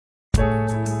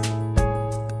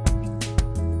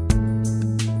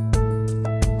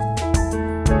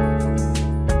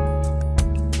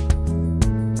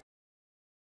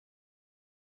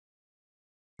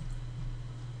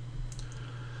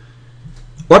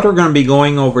What we're going to be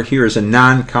going over here is a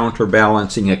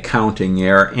non-counterbalancing accounting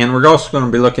error, and we're also going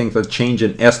to be looking at the change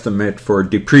in estimate for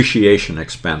depreciation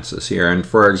expenses here. And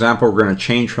for example, we're going to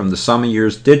change from the sum of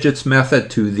years digits method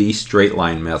to the straight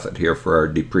line method here for our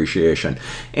depreciation.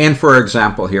 And for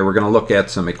example here, we're going to look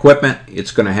at some equipment.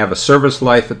 It's going to have a service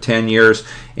life of 10 years,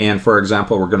 and for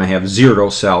example, we're going to have zero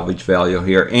salvage value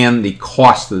here, and the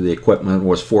cost of the equipment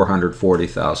was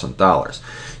 $440,000.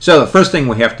 So the first thing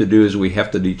we have to do is we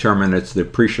have to determine its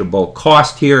depreciable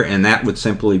cost here, and that would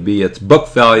simply be its book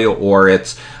value or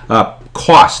its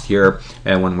cost here,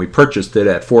 and when we purchased it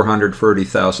at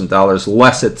 $430,000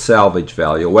 less its salvage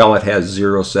value. Well, it has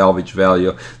zero salvage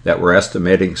value that we're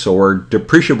estimating, so our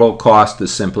depreciable cost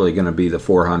is simply going to be the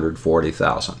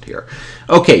 $440,000 here.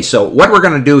 Okay, so what we're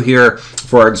going to do here,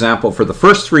 for example, for the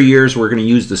first 3 years, we're going to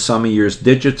use the sum of years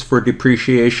digits for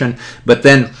depreciation, but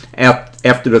then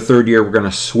after the third year, we're going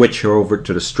to switch over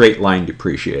to the straight line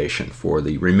depreciation for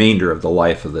the remainder of the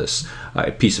life of this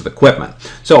piece of equipment.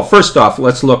 So first off,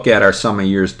 let's look at our sum of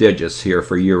years digits here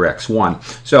for year X1.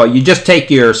 So you just take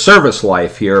your service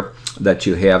life here that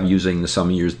you have using the sum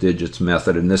of years digits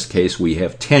method. In this case, we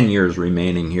have 10 years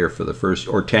remaining here for the first,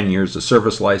 or 10 years of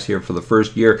service life here for the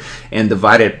first year, and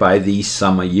divide it by the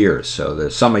sum of years. So the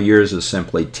sum of years is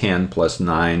simply 10 plus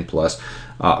 9 plus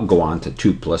go on to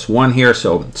 2 plus 1 here.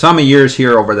 So sum of years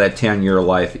here over that 10-year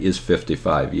life is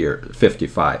 55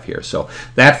 here. So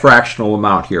that fractional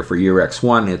amount here for year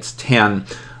X1, it's 10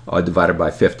 divided by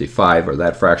 55, or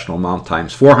that fractional amount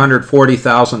times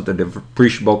 $440,000, the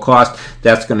depreciable cost.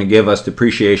 That's going to give us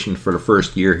depreciation for the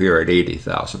first year here at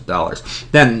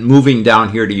 $80,000. Then moving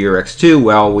down here to year X2,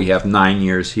 well, we have 9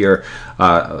 years here,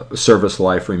 service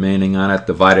life remaining on it,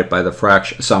 divided by the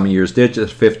fraction sum of years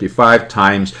digits, 55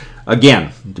 times,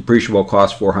 again, depreciable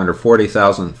cost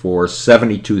 $440,000 for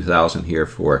 $72,000 here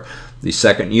for the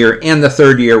second year. And the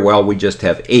third year, well, we just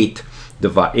have 8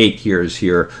 years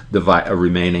here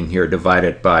remaining here,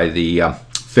 divided by the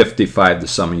 55, the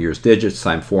sum of years digits,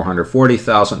 times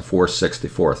 $440,000 for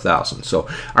 $64,000. So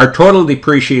our total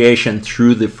depreciation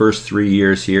through the first 3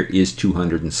 years here is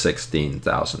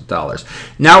 $216,000.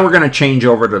 Now we're going to change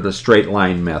over to the straight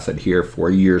line method here for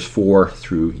years 4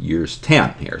 through years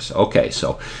 10 here. So, okay,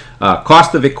 so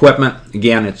cost of equipment,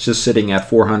 again, it's just sitting at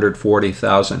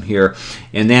 $440,000 here.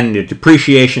 And then the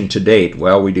depreciation to date,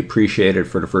 well, we depreciated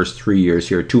for the first 3 years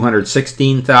here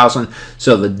 $216,000.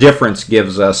 So the difference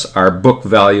gives us our book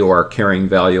value, our carrying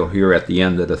value here at the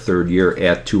end of the third year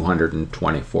at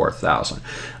 $224,000.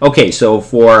 Okay, so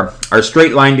for our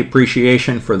straight line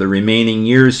depreciation for the remaining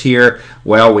years here,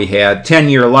 well, we had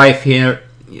 10-year life here,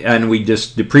 and we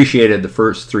just depreciated the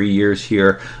first 3 years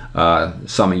here,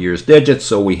 sum of years digits,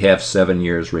 so we have 7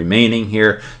 years remaining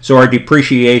here. So our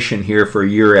depreciation here for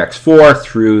year X4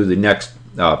 through the next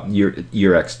year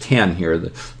X10 here, the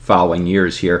following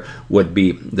years here, would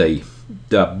be the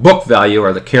book value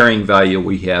or the carrying value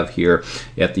we have here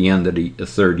at the end of the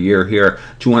third year here,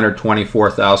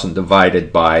 $224,000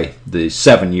 divided by the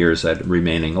 7 years at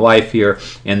remaining life here,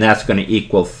 and that's going to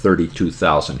equal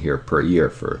 $32,000 here per year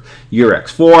for year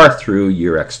X4 through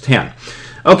year X10.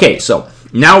 Okay, so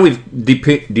now we've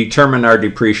determined our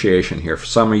depreciation here for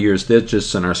sum of years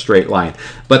digits in our straight line.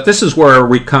 But this is where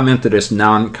we come into this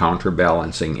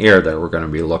non-counterbalancing error that we're going to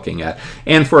be looking at.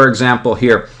 And for example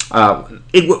here,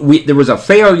 there was a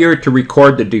failure to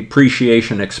record the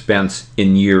depreciation expense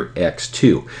in year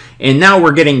X2. And now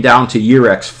we're getting down to year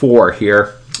X4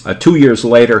 here, 2 years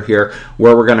later here,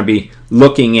 where we're going to be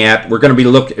looking at,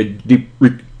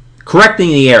 correcting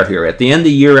the error here. At the end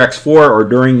of year X4 or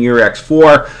during year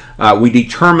X4, we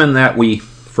determined that we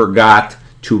forgot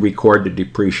to record the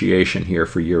depreciation here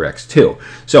for year X2.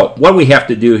 So what we have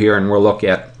to do here, and we'll look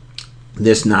at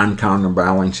this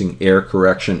non-counterbalancing error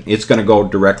correction, it's going to go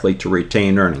directly to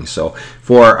retained earnings. So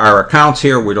for our accounts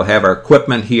here, we'll have our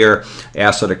equipment here,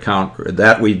 asset account,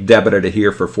 that we debited it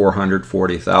here for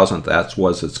 $440,000. That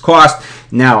was its cost.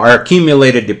 Now our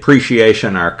accumulated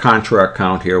depreciation, our contra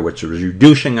account here, which is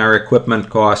reducing our equipment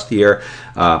cost here.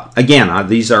 Again,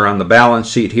 these are on the balance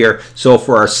sheet here. So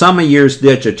for our sum of years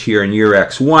digit here in year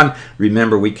X1,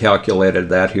 remember we calculated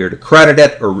that here to credit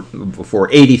it for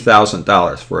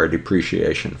 $80,000 for our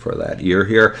depreciation for that year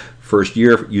here. First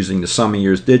year using the sum of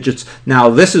years digits. Now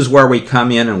this is where we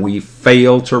come in and we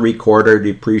fail to record our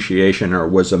depreciation, or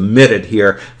was omitted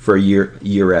here for year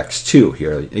X2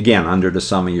 here, again under the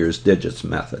sum of years digits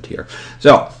method here.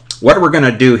 So what we're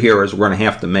going to do here is we're going to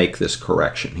have to make this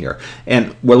correction here,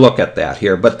 and we'll look at that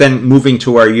here. But then moving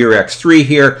to our year X3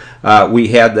 here, we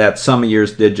had that sum of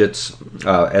years digits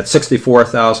at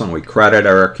 64,000. We credit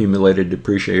our accumulated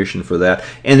depreciation for that,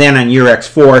 and then on year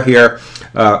X4 here,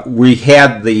 we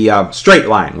had the straight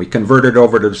line. We converted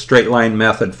over to the straight line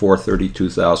method for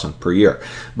 32,000 per year.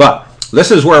 But this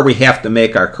is where we have to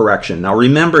make our correction. Now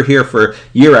remember here for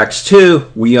year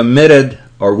X2, we omitted,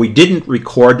 or we didn't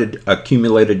record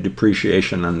accumulated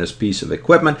depreciation on this piece of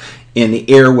equipment, and the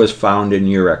error was found in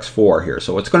year X4 here.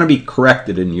 So it's going to be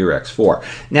corrected in year X4.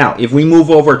 Now, if we move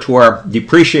over to our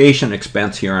depreciation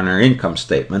expense here on our income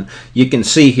statement, you can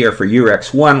see here for year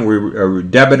X1, we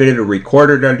debited or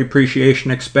recorded our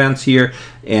depreciation expense here,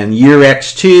 and year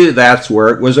X2, that's where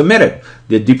it was omitted.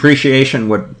 The depreciation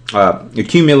would,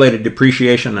 accumulated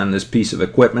depreciation on this piece of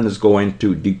equipment is going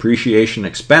to depreciation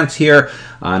expense here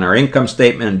on our income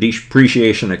statement, and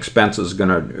depreciation expense is going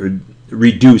to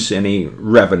reduce any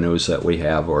revenues that we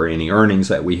have or any earnings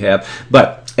that we have.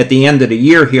 But at the end of the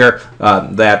year here,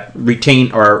 that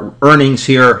retain our earnings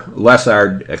here less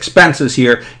our expenses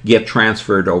here get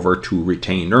transferred over to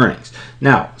retained earnings.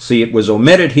 Now, see, it was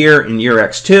omitted here in year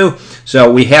X2,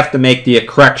 so we have to make the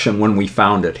correction when we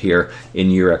found it here in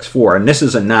year X4. And this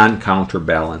is a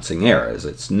non-counterbalancing error, as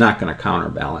it's not going to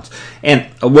counterbalance. And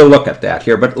we'll look at that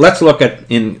here, but let's look at,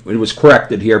 it was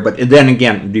corrected here, but then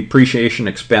again, depreciation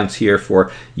expense here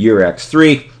for year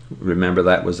X3. Remember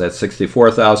that was at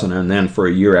 64,000, and then for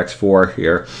year X4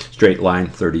 here, straight line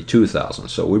 32,000.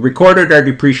 So we recorded our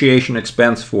depreciation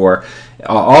expense for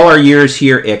all our years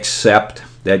here except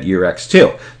that year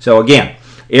X2. So again,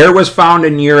 error was found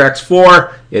in year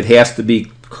X4. It has to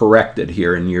be corrected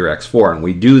here in year X4, and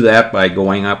we do that by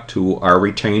going up to our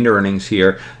retained earnings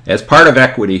here as part of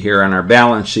equity here on our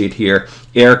balance sheet here,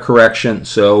 error correction,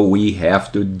 so we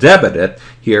have to debit it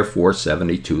here for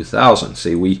 72,000.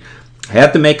 See, we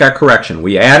had to make our correction.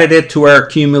 We added it to our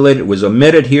accumulated. It was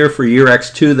omitted here for year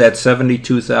X2, that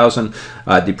 72,000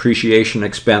 depreciation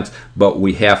expense, but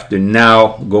we have to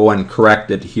now go and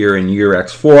correct it here in year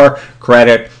X4,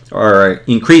 credit or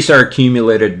increase our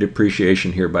accumulated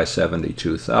depreciation here by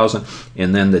 72,000,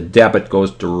 and then the debit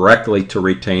goes directly to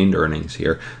retained earnings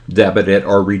here. Debit it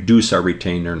or reduce our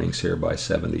retained earnings here by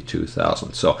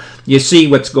 72,000. So you see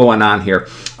what's going on here.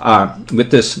 With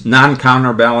this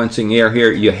non-counterbalancing error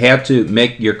here, you had to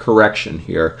make your correction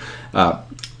here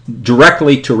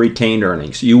directly to retained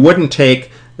earnings. You wouldn't take,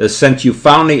 since you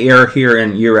found the error here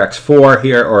in year X4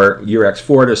 here, or year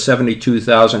X4 to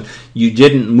 72,000, you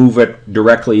didn't move it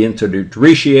directly into the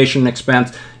depreciation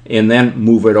expense and then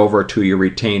move it over to your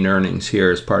retained earnings here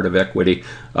as part of equity.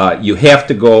 You have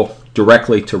to go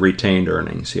directly to retained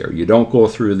earnings here. You don't go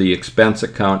through the expense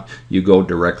account, you go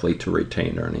directly to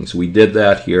retained earnings. We did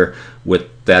that here with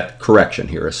that correction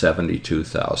here of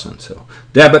 72,000. So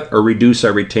debit or reduce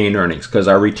our retained earnings, because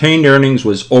our retained earnings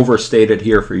was overstated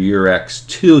here for year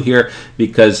X2 here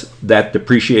because that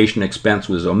depreciation expense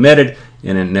was omitted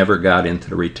and it never got into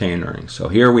the retained earnings. So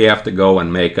here we have to go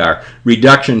and make our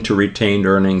reduction to retained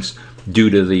earnings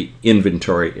due to the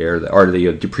inventory error or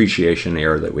the depreciation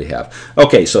error that we have.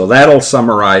 Okay, so that'll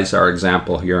summarize our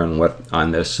example here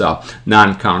on this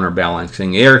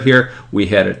non-counterbalancing error here. We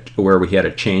had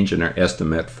a change in our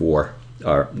estimate for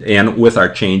and with our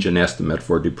change in estimate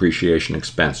for depreciation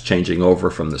expense, changing over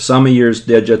from the sum of years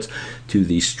digits to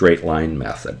the straight line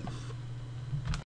method.